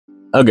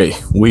Okay,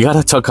 we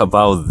gotta talk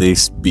about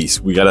this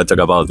beast. We gotta talk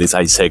about this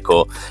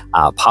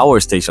ICECO power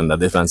station that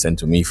this man sent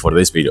to me for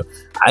this video.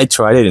 I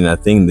tried it and I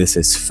think this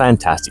is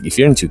fantastic. If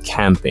you're into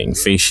camping,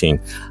 fishing,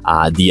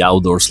 the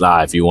outdoors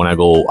life, you wanna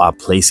go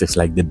places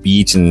like the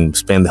beach and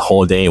spend the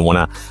whole day and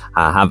wanna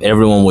have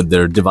everyone with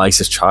their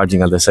devices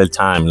charging at the same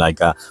time, like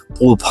a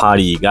pool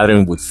party,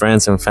 gathering with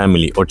friends and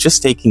family, or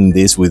just taking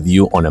this with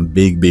you on a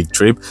big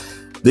trip,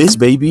 this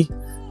baby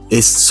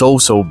is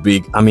so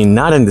big. I mean,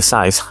 not in the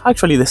size.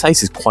 Actually, the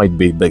size is quite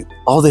big, but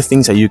all the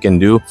things that you can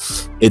do,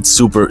 it's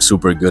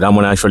super good. I'm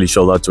gonna actually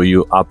show that to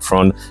you up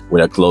front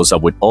with a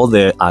close-up with all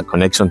the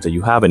connections that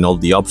you have and all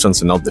the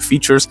options and all the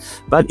features.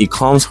 But it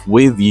comes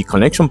with the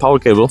connection power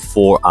cable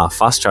for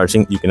fast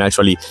charging. You can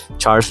actually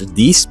charge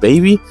this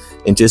baby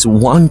in just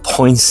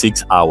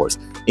 1.6 hours.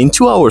 In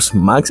 2 hours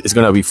max, it's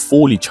gonna be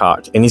fully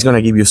charged and it's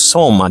gonna give you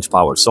so much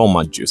power, so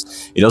much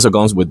juice. It also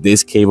comes with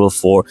this cable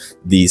for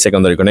the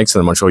secondary connection.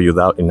 I'm gonna show you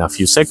that in a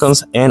few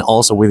seconds, and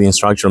also with the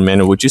instruction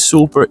manual, which is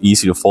super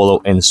easy to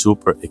follow and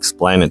super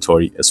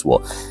explanatory as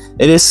well.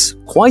 It is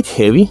quite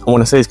heavy. I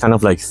want to say it's kind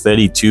of like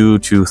 32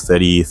 to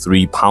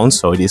 33 pounds,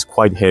 so it is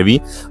quite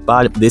heavy,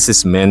 but this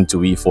is meant to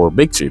be for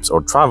big trips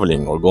or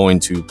traveling or going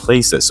to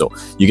places, so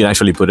you can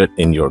actually put it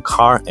in your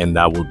car and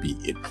that will be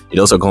it. It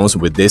also comes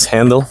with this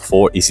handle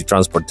for easy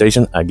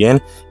transportation. Again,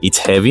 it's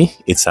heavy.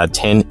 It's at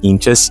 10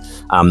 inches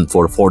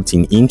for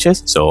 14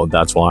 inches, so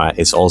that's why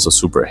it's also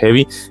super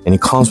heavy, and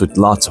it comes with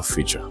lots of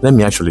features. Let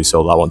me actually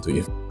show that one to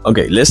you.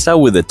 Okay, let's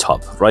start with the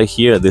top. Right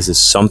here, this is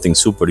something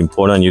super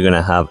important. You're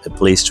gonna have a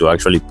place to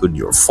actually put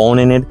your phone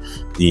in it.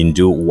 You can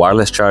do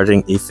wireless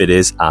charging if it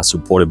is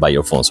supported by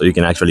your phone. So you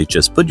can actually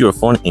just put your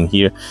phone in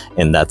here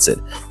and that's it.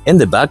 In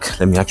the back,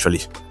 let me actually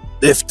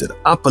lift it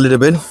up a little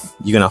bit.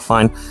 You're gonna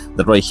find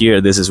that right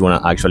here, this is when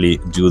I actually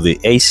do the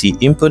AC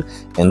input.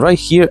 And right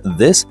here,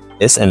 this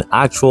is an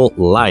actual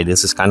light.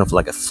 This is kind of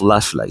like a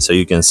flashlight. So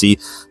you can see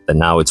that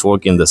now it's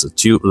working. There's a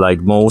 2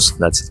 light modes.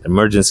 That's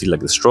emergency,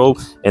 like the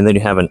strobe. And then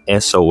you have an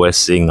SOS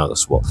signal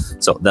as well.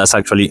 So that's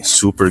actually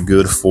super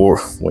good for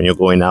when you're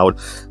going out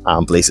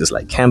places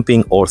like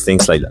camping or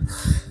things like that.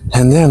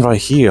 And then right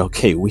here,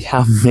 okay, we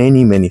have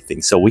many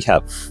things. So we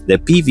have the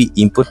PV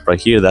input right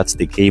here. That's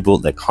the cable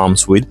that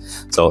comes with.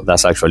 So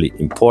that's actually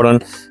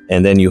important.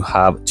 And then you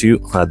have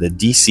the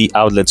DC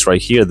outlets right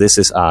here. This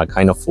is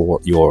kind of for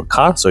your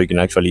car. So you can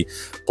actually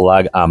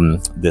plug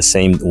the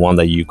same one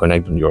that you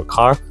connect on your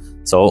car.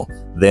 So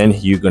then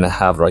you're gonna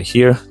have right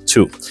here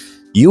 2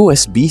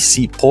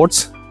 USB-C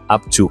ports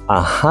up to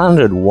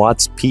 100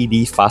 watts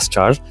PD fast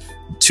charge.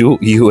 2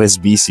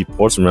 USB-C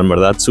ports, remember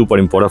that's super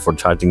important for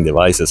charging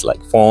devices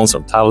like phones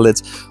or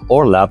tablets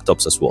or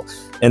laptops as well.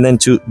 And then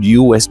 2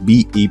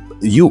 USB-A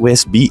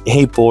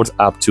ports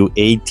up to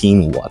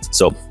 18 watts.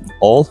 So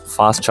all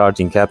fast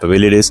charging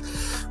capabilities,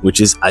 which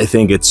is, I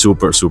think it's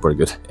super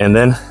good. And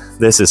then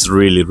this is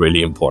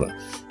really important.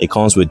 It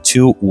comes with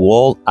 2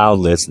 wall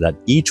outlets that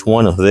each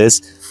one of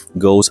this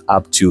goes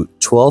up to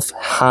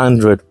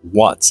 1200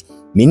 watts,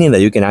 meaning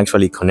that you can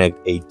actually connect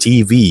a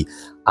TV,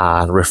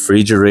 a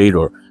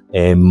refrigerator,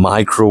 a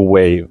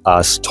microwave,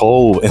 a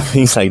stove, and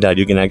things like that.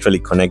 You can actually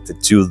connect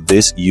it to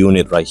this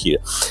unit right here.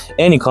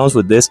 And it comes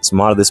with this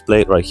smart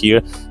display right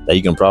here that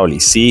you can probably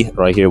see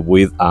right here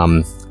with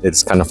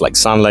it's kind of like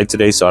sunlight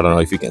today, so I don't know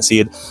if you can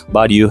see it,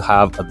 but you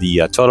have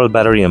the total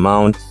battery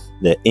amount,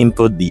 the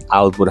input, the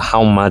output,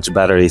 how much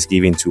battery is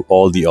given to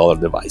all the other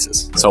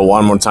devices. So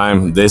one more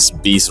time, this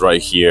beast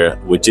right here,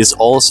 which is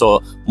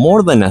also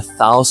more than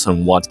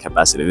 1,000 watt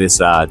capacity. This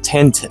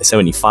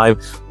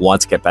 1075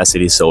 watts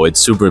capacity, so it's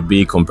super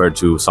big compared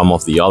to some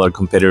of the other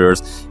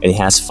competitors, and it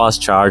has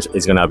fast charge.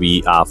 It's gonna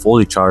be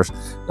fully charged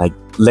like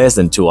less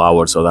than 2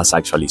 hours, so that's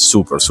actually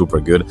super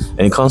good.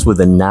 And it comes with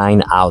the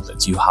 9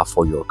 outlets you have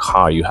for your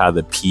car. You have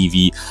the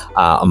PV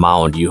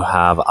mount, you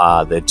have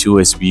the 2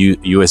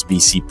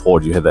 USB-C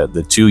port, you have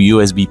the 2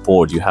 USB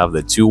port, you have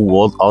the 2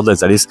 wall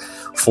outlets. That is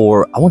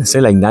for, I want to say,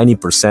 like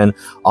 90%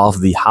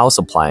 of the house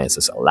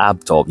appliances. A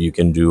laptop, you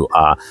can do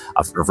a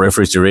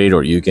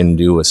refrigerator, you can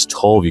do a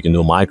stove, you can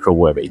do a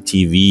microwave, a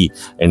TV,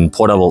 and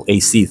portable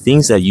AC,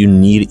 things that you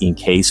need in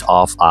case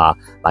of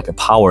like a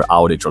power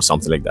outage or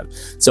something like that.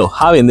 So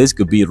having this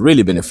could be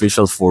really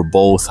beneficial for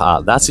both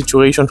that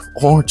situation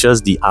or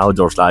just the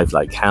outdoors life,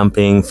 like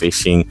camping,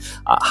 fishing,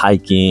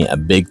 hiking, a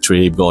big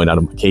trip, going out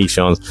on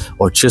vacations,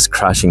 or just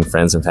crashing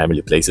friends and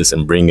family places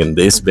and bringing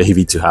this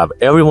baby to have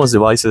everyone's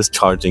devices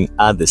charging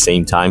at the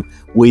same time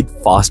with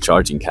fast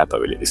charging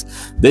capabilities.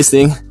 This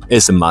thing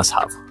is a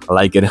must-have. I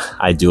like it.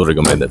 I do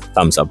recommend it.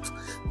 Thumbs up.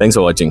 Thanks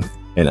for watching,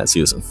 and I'll see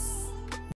you soon.